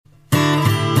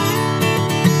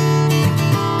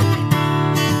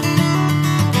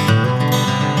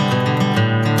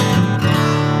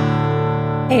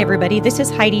everybody. This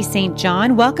is Heidi St.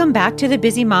 John. Welcome back to the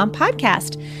Busy Mom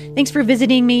Podcast. Thanks for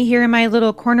visiting me here in my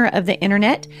little corner of the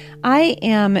internet. I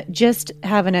am just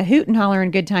having a hoot and holler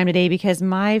and good time today because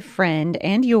my friend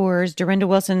and yours, Dorinda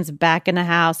Wilson's back in the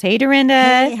house. Hey, Dorinda.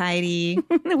 Hey, Heidi.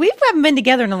 We haven't been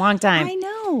together in a long time. I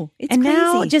know. It's and crazy.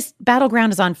 now just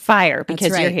Battleground is on fire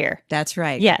because you're here. That's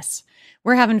right. Yes.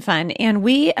 We're having fun. And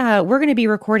we're going to be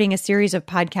recording a series of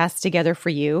podcasts together for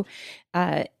you.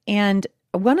 And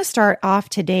I want to start off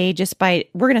today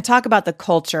we're going to talk about the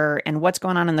culture and what's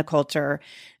going on in the culture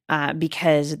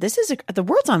because this is the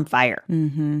world's on fire.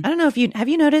 Mm-hmm. I don't know if have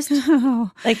you noticed?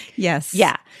 Yes.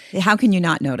 Yeah. How can you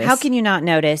not notice? How can you not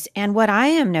notice? And what I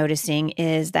am noticing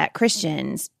is that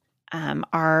Christians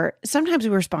are sometimes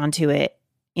we respond to it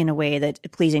in a way that's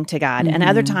pleasing to God, and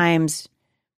other times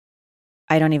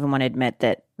I don't even want to admit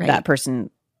that that person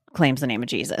claims the name of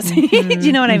Jesus. Do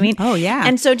you know what I mean? Oh, yeah.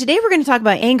 And so today we're going to talk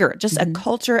about anger, just a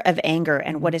culture of anger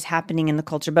and what is happening in the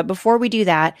culture. But before we do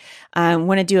that, I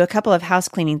want to do a couple of house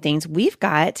cleaning things. We've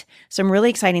got some really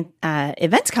exciting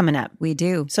events coming up. We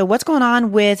do. So what's going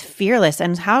on with Fearless,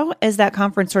 and how is that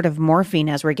conference sort of morphing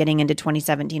as we're getting into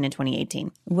 2017 and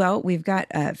 2018? Well, we've got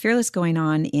Fearless going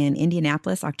on in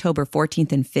Indianapolis, October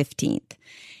 14th and 15th.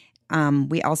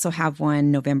 We also have one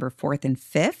November 4th and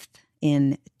 5th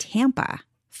in Tampa,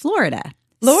 Florida.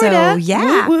 So,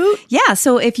 yeah. Woo, woo. Yeah.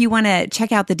 So if you want to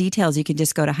check out the details, you can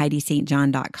just go to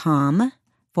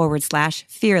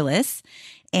HeidiSt.John.com/fearless.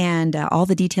 And all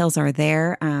the details are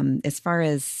there. As far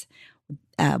as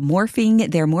they're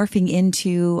morphing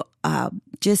into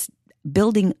just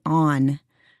building on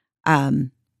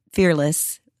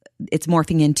Fearless. It's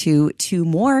morphing into 2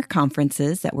 more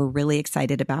conferences that we're really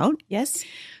excited about. Yes.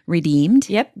 Redeemed.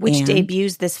 Yep. Which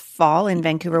debuts this fall in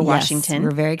Vancouver, Washington. We're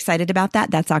very excited about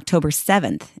that. That's October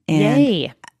 7th. And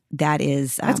Yay. That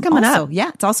is that's coming up.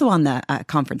 Yeah. It's also on the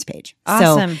conference page.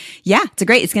 Awesome. So, yeah,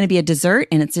 it's going to be a dessert,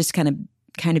 and it's just kind of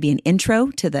be an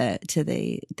intro to the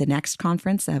next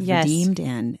conference of Redeemed,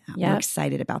 and we're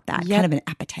excited about that. Kind of an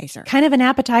appetizer. Kind of an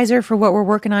appetizer for what we're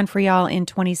working on for y'all in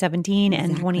 2017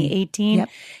 and 2018. Yep.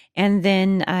 And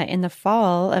then in the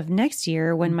fall of next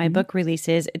year, when my book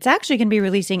releases, it's actually going to be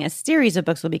releasing a series of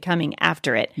books will be coming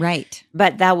after it. Right.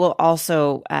 But that will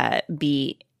also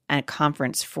be a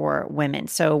conference for women.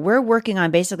 So we're working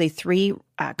on basically 3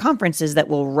 conferences that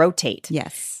will rotate.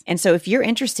 Yes. And so if you're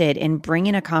interested in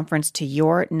bringing a conference to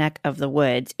your neck of the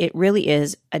woods, it really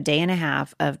is a day and a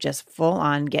half of just full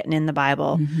on getting in the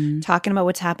Bible, talking about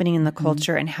what's happening in the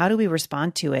culture and how do we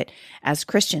respond to it as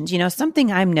Christians. You know, something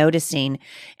I'm noticing,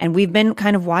 and we've been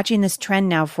kind of watching this trend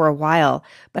now for a while,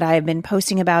 but I've been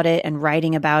posting about it and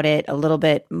writing about it a little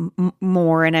bit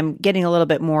more, and I'm getting a little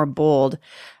bit more bold.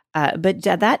 But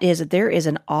that is that there is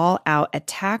an all-out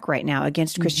attack right now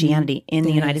against Christianity in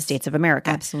the United States of America.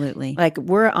 Absolutely. Like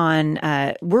we're on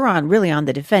really on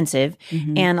the defensive,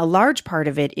 and a large part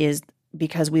of it is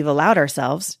because we've allowed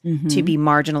ourselves to be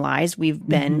marginalized. We've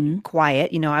been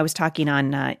quiet. You know, I was talking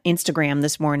on Instagram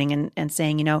this morning and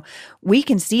saying, you know, we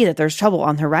can see that there's trouble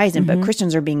on the horizon, but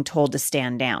Christians are being told to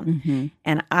stand down.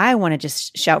 And I want to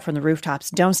just shout from the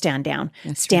rooftops, don't stand down,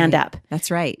 stand up. That's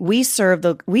right. We serve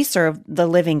the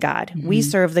living God. We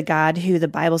serve the God who the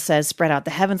Bible says spread out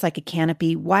the heavens like a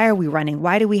canopy. Why are we running?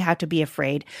 Why do we have to be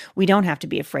afraid? We don't have to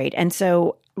be afraid. And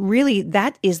so really,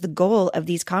 that is the goal of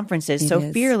these conferences.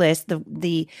 So Fearless,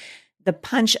 the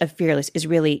punch of Fearless is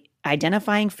really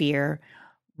identifying fear,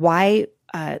 why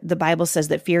the Bible says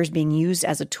that fear is being used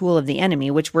as a tool of the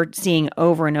enemy, which we're seeing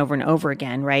over and over and over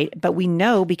again, right? But we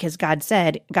know because God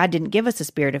said God didn't give us a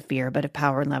spirit of fear, but of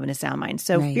power and love and a sound mind.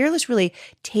 So Fearless really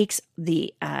takes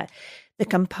the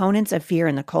components of fear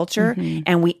in the culture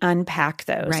and we unpack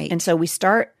those. Right. And so we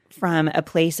start from a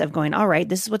place of going, all right,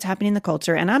 this is what's happening in the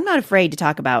culture. And I'm not afraid to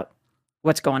talk about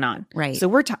what's going on. Right. So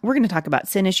we're going to talk about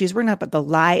sin issues. We're going to talk about the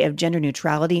lie of gender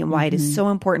neutrality and why it is so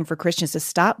important for Christians to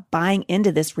stop buying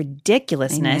into this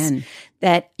ridiculousness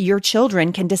that your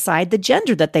children can decide the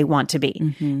gender that they want to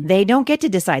be. They don't get to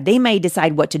decide. They may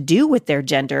decide what to do with their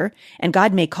gender, and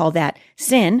God may call that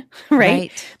sin,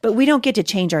 right? But we don't get to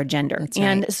change our gender. That's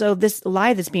and so this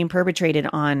lie that's being perpetrated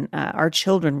on our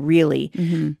children really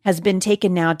has been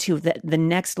taken now to the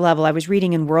next level. I was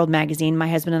reading in World Magazine. My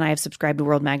husband and I have subscribed to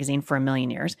World Magazine for a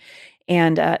million years.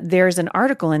 And there's an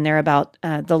article in there about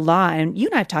the law, and you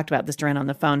and I have talked about this, Duran, on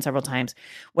the phone several times.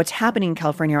 What's happening in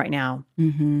California right now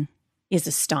is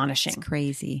astonishing. It's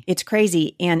crazy. It's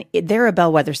crazy. And they're a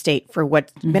bellwether state for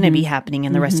what's going to be happening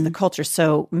in the rest of the culture.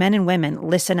 So men and women,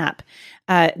 listen up.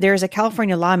 There's a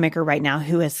California lawmaker right now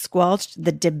who has squelched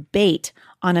the debate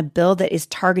on a bill that is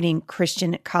targeting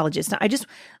Christian colleges. Now,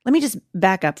 let me just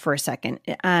back up for a second.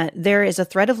 There is a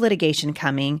threat of litigation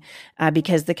coming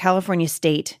because the California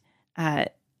state,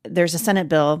 there's a Senate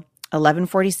bill,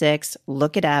 1146,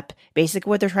 look it up. Basically,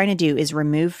 what they're trying to do is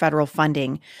remove federal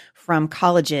funding from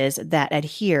colleges that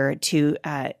adhere to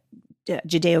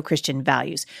Judeo-Christian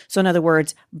values. So in other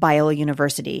words, Biola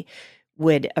University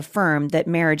would affirm that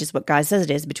marriage is what God says it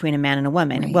is between a man and a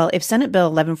woman. Right. Well, if Senate Bill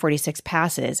 1146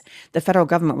 passes, the federal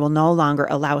government will no longer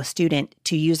allow a student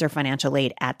to use their financial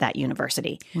aid at that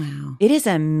university. Wow. It is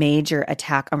a major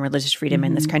attack on religious freedom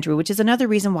in this country, which is another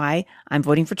reason why I'm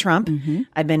voting for Trump.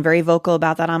 I've been very vocal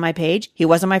about that on my page. He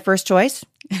wasn't my first choice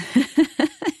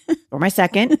or my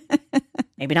second,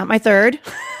 maybe not my third.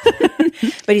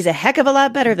 But he's a heck of a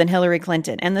lot better than Hillary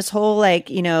Clinton. And this whole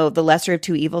the lesser of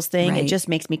two evils thing, Right. it just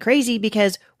makes me crazy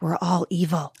because we're all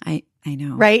evil. I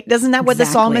know. Right? Doesn't that what the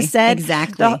psalmist said?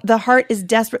 Exactly. The heart is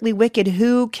desperately wicked.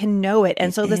 Who can know it?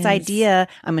 And so this idea,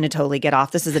 I'm going to totally get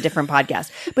off. This is a different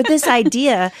podcast. But this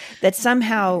idea that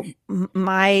somehow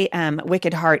my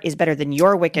wicked heart is better than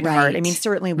your wicked heart. I mean,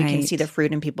 certainly we can Right. see the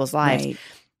fruit in people's lives. Right.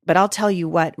 But I'll tell you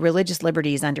what, religious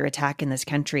liberty is under attack in this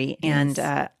country, and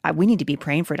we need to be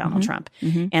praying for Donald Trump,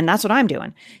 and that's what I'm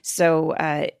doing. So,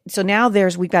 now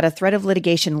we've got a threat of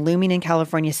litigation looming in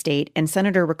California state, and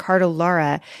Senator Ricardo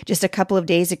Lara just a couple of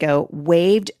days ago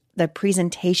waived the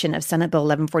presentation of Senate Bill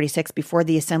 1146 before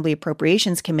the Assembly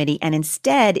Appropriations Committee, and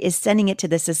instead is sending it to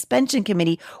the Suspension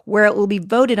Committee, where it will be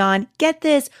voted on. Get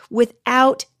this,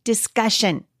 without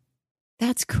discussion.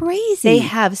 That's crazy. They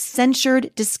have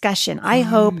censured discussion. I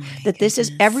hope that this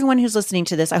is everyone who's listening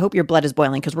to this. I hope your blood is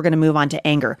boiling because we're going to move on to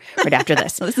anger right after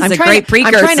this. This is a great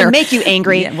precursor. I'm trying to make you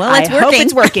angry. Yeah, well, it's I hope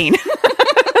it's working.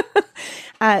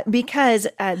 working. Because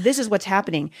this is what's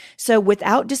happening. So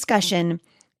without discussion,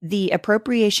 the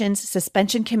Appropriations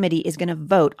Suspension Committee is going to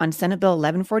vote on Senate Bill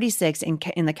 1146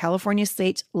 in the California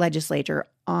State Legislature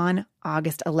on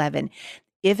August 11.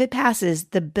 If it passes,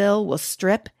 the bill will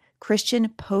strip Christian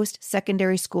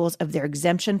post-secondary schools of their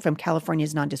exemption from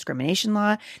California's non-discrimination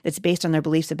law that's based on their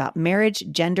beliefs about marriage,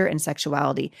 gender, and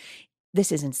sexuality.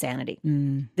 This is insanity.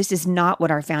 This is not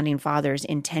what our founding fathers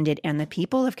intended, and the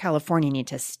people of California need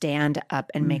to stand up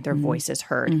and make their voices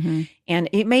heard. And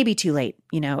it may be too late.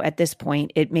 At this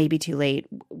point, it may be too late.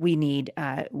 We need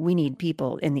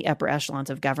people in the upper echelons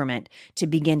of government to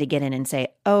begin to get in and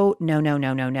say, "Oh, no,"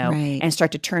 Right. and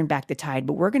start to turn back the tide.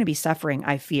 But we're going to be suffering,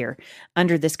 I fear,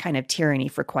 under this kind of tyranny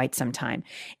for quite some time.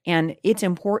 And it's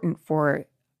important for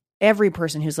every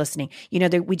person who's listening.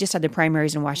 We just had the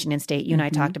primaries in Washington State. You and I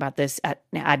talked about this ad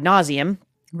nauseum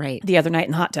Right. the other night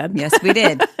in the hot tub. Yes, we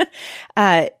did.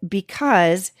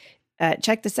 Because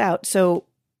check this out. So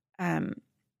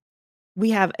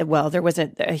we have, there was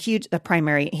a huge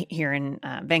primary here in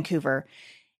Vancouver,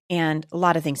 and a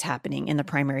lot of things happening in the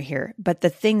primary here. But the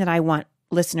thing that I want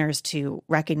listeners to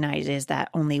recognize is that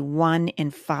only 1 in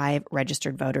 5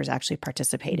 registered voters actually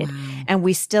participated. Wow. And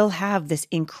we still have this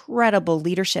incredible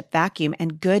leadership vacuum,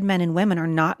 and good men and women are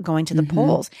not going to the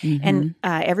polls. And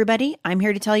everybody, I'm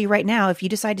here to tell you right now, if you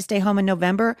decide to stay home in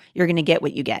November, you're going to get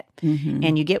what you get.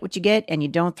 And you get what you get, and you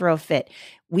don't throw a fit.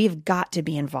 We've got to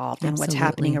be involved in what's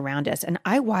happening around us. And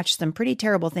I watched some pretty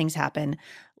terrible things happen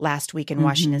last week in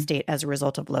Washington State as a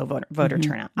result of low voter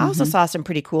turnout. I also saw some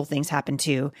pretty cool things happen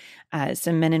too.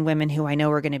 Some men and women who I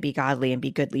know are going to be godly and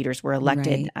be good leaders were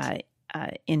elected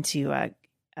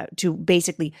to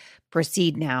basically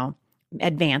proceed now,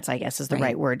 advance, I guess is the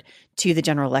right word, to the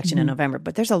general election in November.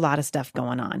 But there's a lot of stuff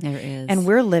going on. There is. And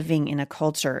we're living in a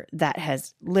culture that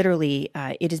has literally,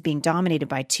 it is being dominated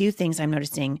by two things I'm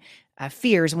noticing.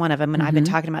 Fear is one of them, and I've been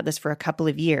talking about this for a couple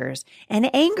of years. And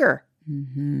anger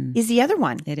is the other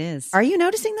one. It is. Are you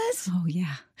noticing this? Oh,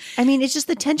 yeah. I mean, it's just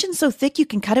the tension's so thick you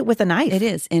can cut it with a knife. It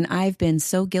is. And I've been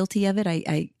so guilty of it.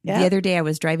 The other day I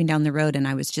was driving down the road and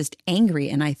I was just angry,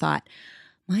 and I thought,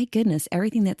 my goodness,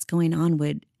 everything that's going on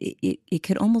it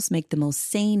could almost make the most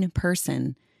sane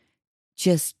person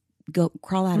just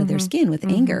crawl out of their skin with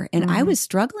anger. And I was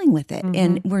struggling with it.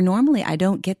 And where normally I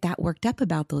don't get that worked up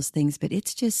about those things, but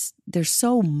it's just, there's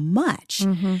so much.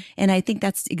 And I think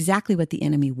that's exactly what the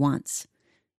enemy wants.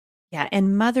 Yeah.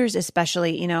 And mothers,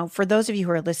 especially, for those of you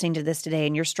who are listening to this today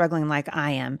and you're struggling like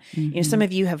I am, some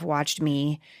of you have watched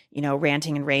me,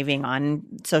 ranting and raving on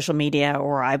social media,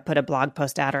 or I put a blog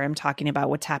post out, or I'm talking about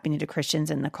what's happening to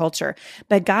Christians in the culture.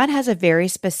 But God has a very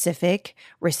specific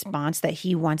response that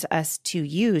he wants us to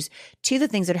use to the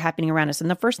things that are happening around us. And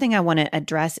the first thing I want to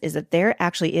address is that there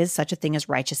actually is such a thing as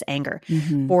righteous anger.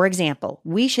 For example,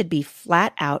 we should be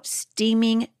flat out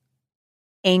steaming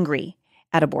angry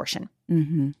at abortion.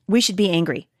 We should be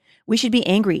angry. We should be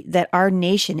angry that our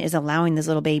nation is allowing these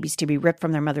little babies to be ripped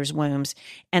from their mother's wombs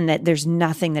and that there's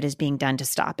nothing that is being done to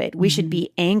stop it. We should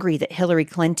be angry that Hillary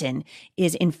Clinton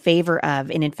is in favor of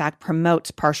and in fact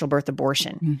promotes partial birth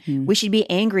abortion. We should be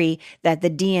angry that the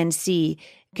DNC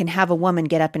can have a woman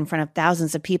get up in front of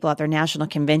thousands of people at their national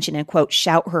convention and, quote,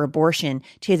 shout her abortion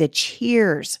to the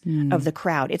cheers of the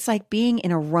crowd. It's like being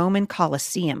in a Roman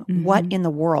Colosseum. What in the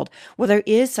world? Well, there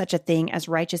is such a thing as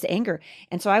righteous anger.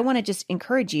 And so I want to just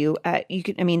encourage you.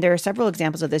 There are several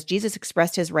examples of this. Jesus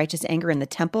expressed his righteous anger in the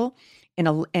temple.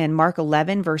 In Mark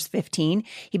 11, verse 15,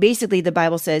 the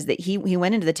Bible says that he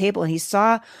went into the table and he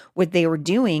saw what they were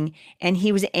doing and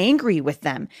he was angry with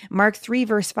them. Mark 3,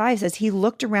 verse 5 says he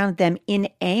looked around them in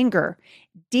anger,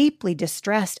 deeply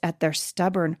distressed at their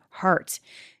stubborn hearts.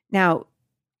 Now,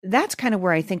 that's kind of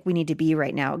where I think we need to be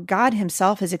right now. God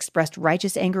himself has expressed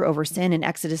righteous anger over sin in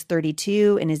Exodus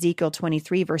 32, in Ezekiel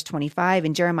 23, verse 25,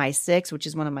 in Jeremiah 6, which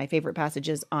is one of my favorite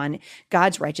passages on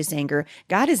God's righteous anger.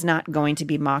 God is not going to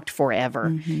be mocked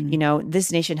forever.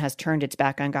 This nation has turned its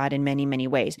back on God in many, many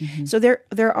ways. So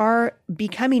there are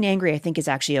becoming angry, I think, is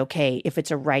actually okay if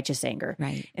it's a righteous anger.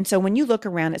 Right. And so when you look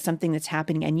around at something that's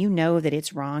happening and you know that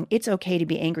it's wrong, it's okay to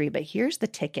be angry. But here's the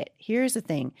ticket. Here's the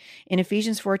thing. In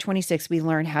Ephesians 4:26, we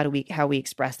learn how we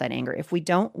express that anger. If we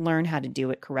don't learn how to do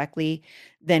it correctly,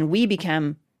 then we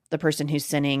become the person who's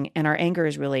sinning, and our anger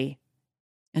is really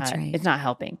That's right. It's not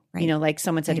helping. Right. Like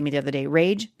someone said to me the other day,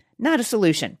 rage, not a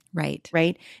solution. Right.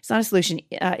 It's not a solution.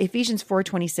 Ephesians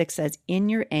 4:26 says, in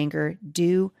your anger,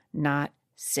 do not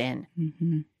sin.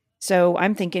 So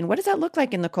I'm thinking, what does that look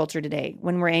like in the culture today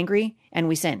when we're angry and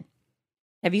we sin?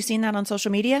 Have you seen that on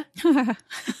social media?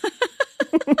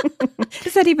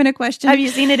 Is that even a question? Have you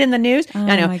seen it in the news? Oh,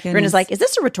 I know. my goodness. Brenda's like, is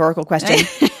this a rhetorical question?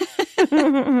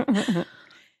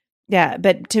 Yeah,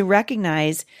 but to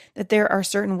recognize that there are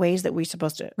certain ways that we're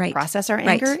supposed to process our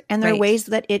anger, and there are ways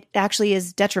that it actually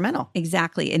is detrimental.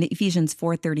 Exactly. And Ephesians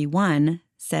 4:31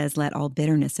 says, let all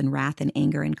bitterness and wrath and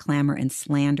anger and clamor and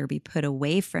slander be put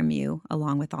away from you,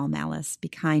 along with all malice. Be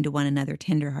kind to one another,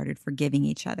 tenderhearted, forgiving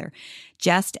each other,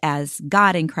 just as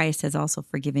God in Christ has also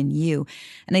forgiven you.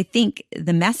 And I think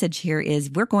the message here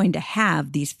is we're going to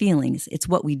have these feelings. It's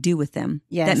what we do with them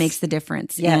that makes the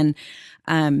difference. Yep.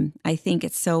 And I think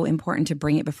it's so important to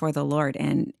bring it before the Lord,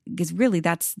 and because really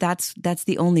that's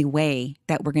the only way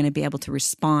that we're going to be able to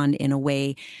respond in a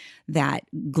way that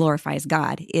glorifies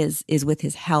God is with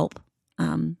his help,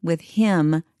 with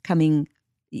him coming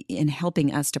and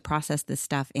helping us to process this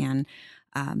stuff and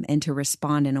to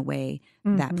respond in a way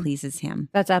that pleases him.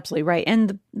 That's absolutely right.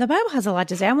 And the Bible has a lot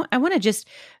to say. I want to just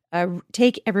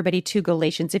take everybody to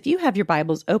Galatians. If you have your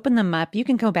Bibles, open them up. You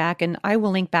can go back, and I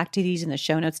will link back to these in the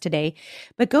show notes today.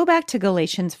 But go back to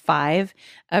Galatians 5,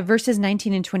 verses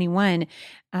 19 and 21.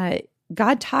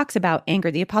 God talks about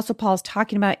anger. The Apostle Paul is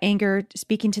talking about anger,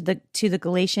 speaking to the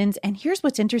Galatians. And here's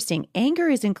what's interesting. Anger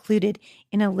is included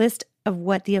in a list of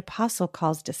what the apostle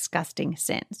calls disgusting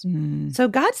sins. So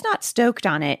God's not stoked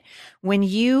on it when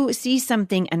you see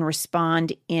something and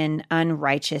respond in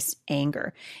unrighteous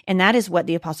anger. And that is what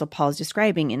the apostle Paul is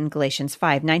describing in Galatians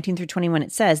 5, 19 through 21.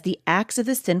 It says, the acts of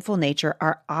the sinful nature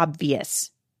are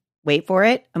obvious. Wait for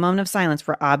it. A moment of silence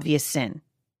for obvious sin.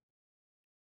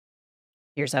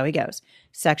 Here's how he goes.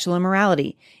 Sexual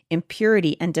immorality,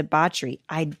 impurity and debauchery,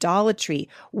 idolatry,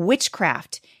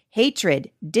 witchcraft, hatred,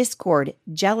 discord,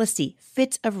 jealousy,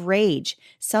 fits of rage,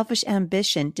 selfish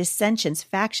ambition, dissensions,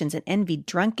 factions, and envy,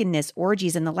 drunkenness,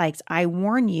 orgies, and the likes. I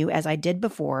warn you, as I did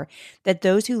before, that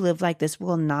those who live like this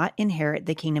will not inherit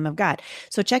the kingdom of God.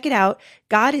 So check it out.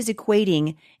 God is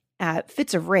equating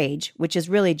fits of rage, which is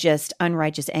really just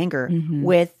unrighteous anger,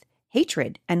 with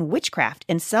hatred and witchcraft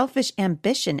and selfish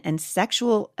ambition and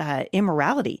sexual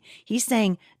immorality. He's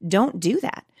saying, don't do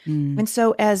that. And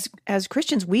so as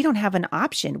Christians, we don't have an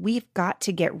option. We've got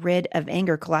to get rid of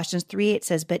anger. Colossians 3:8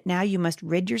 says, but now you must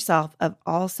rid yourself of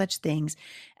all such things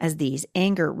as these: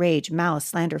 anger, rage, malice,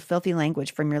 slander, filthy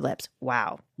language from your lips.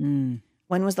 Wow. When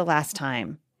was the last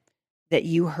time that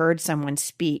you heard someone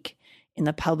speak in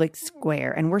the public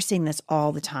square? And we're seeing this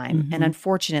all the time. And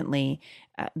unfortunately,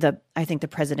 I think the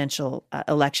presidential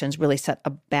elections really set a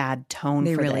bad tone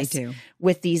They for really this. do.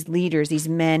 With these leaders, these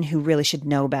men who really should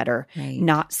know better, Right.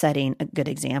 not setting a good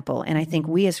example. And I think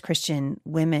we as Christian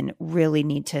women really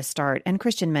need to start, and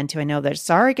Christian men too. I know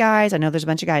sorry guys, I know there's a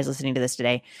bunch of guys listening to this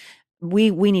today.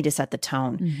 We need to set the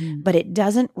tone, but it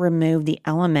doesn't remove the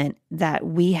element that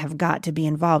we have got to be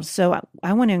involved. So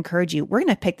I want to encourage you. We're going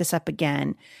to pick this up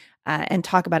again and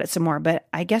talk about it some more. But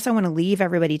I guess I want to leave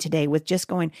everybody today with just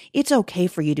going, it's okay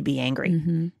for you to be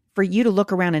angry, for you to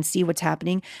look around and see what's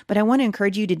happening. But I want to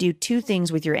encourage you to do two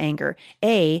things with your anger.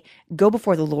 A, go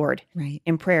before the Lord Right.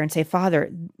 in prayer and say,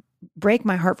 Father, break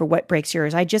my heart for what breaks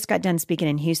yours. I just got done speaking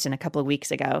in Houston a couple of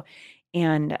weeks ago,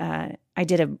 and I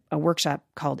did a workshop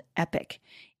called Epic.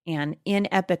 And in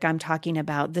Epic, I'm talking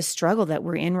about the struggle that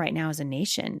we're in right now as a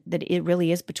nation, that it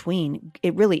really is between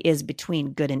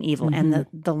good and evil. And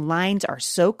the lines are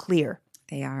so clear.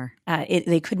 They are.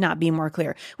 They could not be more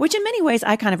clear, which in many ways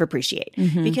I kind of appreciate,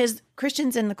 because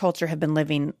Christians in the culture have been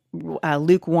living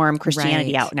lukewarm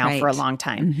Christianity Right, out now for a right. long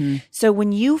time. So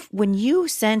when you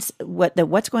sense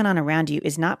what's going on around you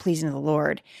is not pleasing to the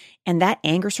Lord, and that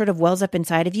anger sort of wells up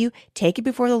inside of you, take it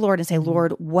before the Lord and say,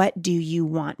 Lord, what do you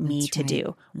want me to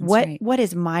do? What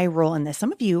is my role in this?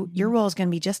 Some of you, your role is going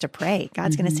to be just to pray.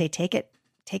 God's going to say, take it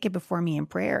before me in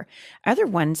prayer. Other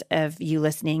ones of you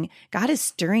listening, God is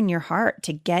stirring your heart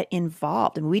to get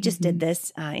involved. And we just did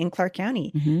this in Clark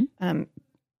County.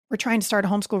 We're trying to start a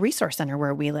homeschool resource center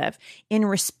where we live in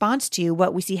response to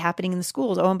what we see happening in the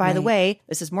schools. Oh, and by the way,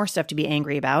 this is more stuff to be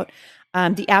angry about.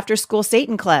 The After School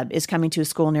Satan Club is coming to a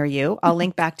school near you. I'll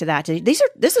link back to that. This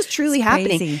is truly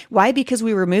happening. crazy. Why? Because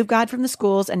we removed God from the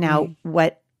schools, and now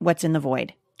what's in the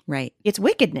void? Right. It's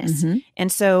wickedness.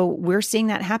 And so we're seeing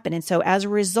that happen. And so as a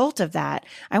result of that,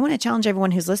 I want to challenge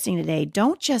everyone who's listening today,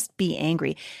 don't just be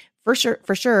angry. For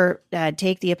sure,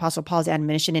 take the Apostle Paul's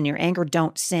admonition, in your anger,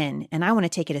 don't sin. And I want to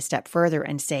take it a step further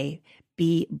and say,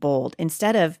 be bold.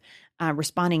 Instead of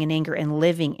responding in anger and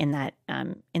living in that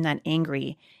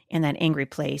angry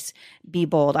place, be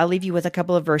bold. I'll leave you with a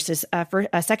couple of verses. For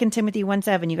 2 Timothy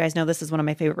 1:7, you guys know this is one of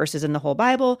my favorite verses in the whole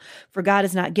Bible. For God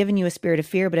has not given you a spirit of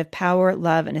fear, but of power,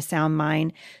 love, and a sound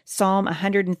mind. Psalm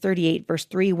 138, verse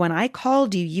 3, when I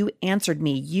called you, you answered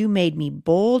me. You made me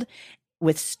bold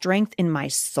with strength in my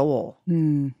soul.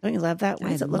 Don't you love that? What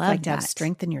does it look like to have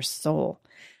strength in your soul?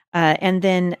 And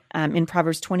then in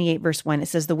Proverbs 28, verse 1, it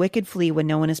says, the wicked flee when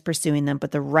no one is pursuing them, but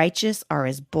the righteous are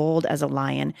as bold as a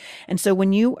lion. And so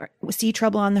when you see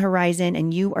trouble on the horizon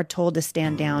and you are told to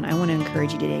stand down, I want to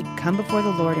encourage you today, come before the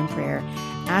Lord in prayer,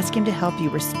 ask him to help you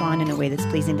respond in a way that's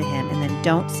pleasing to him, and then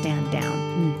don't stand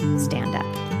down, stand up.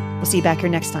 We'll see you back here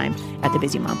next time at the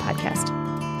Busy Mom Podcast.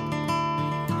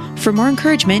 For more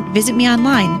encouragement, visit me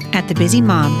online at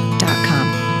thebusymom.com.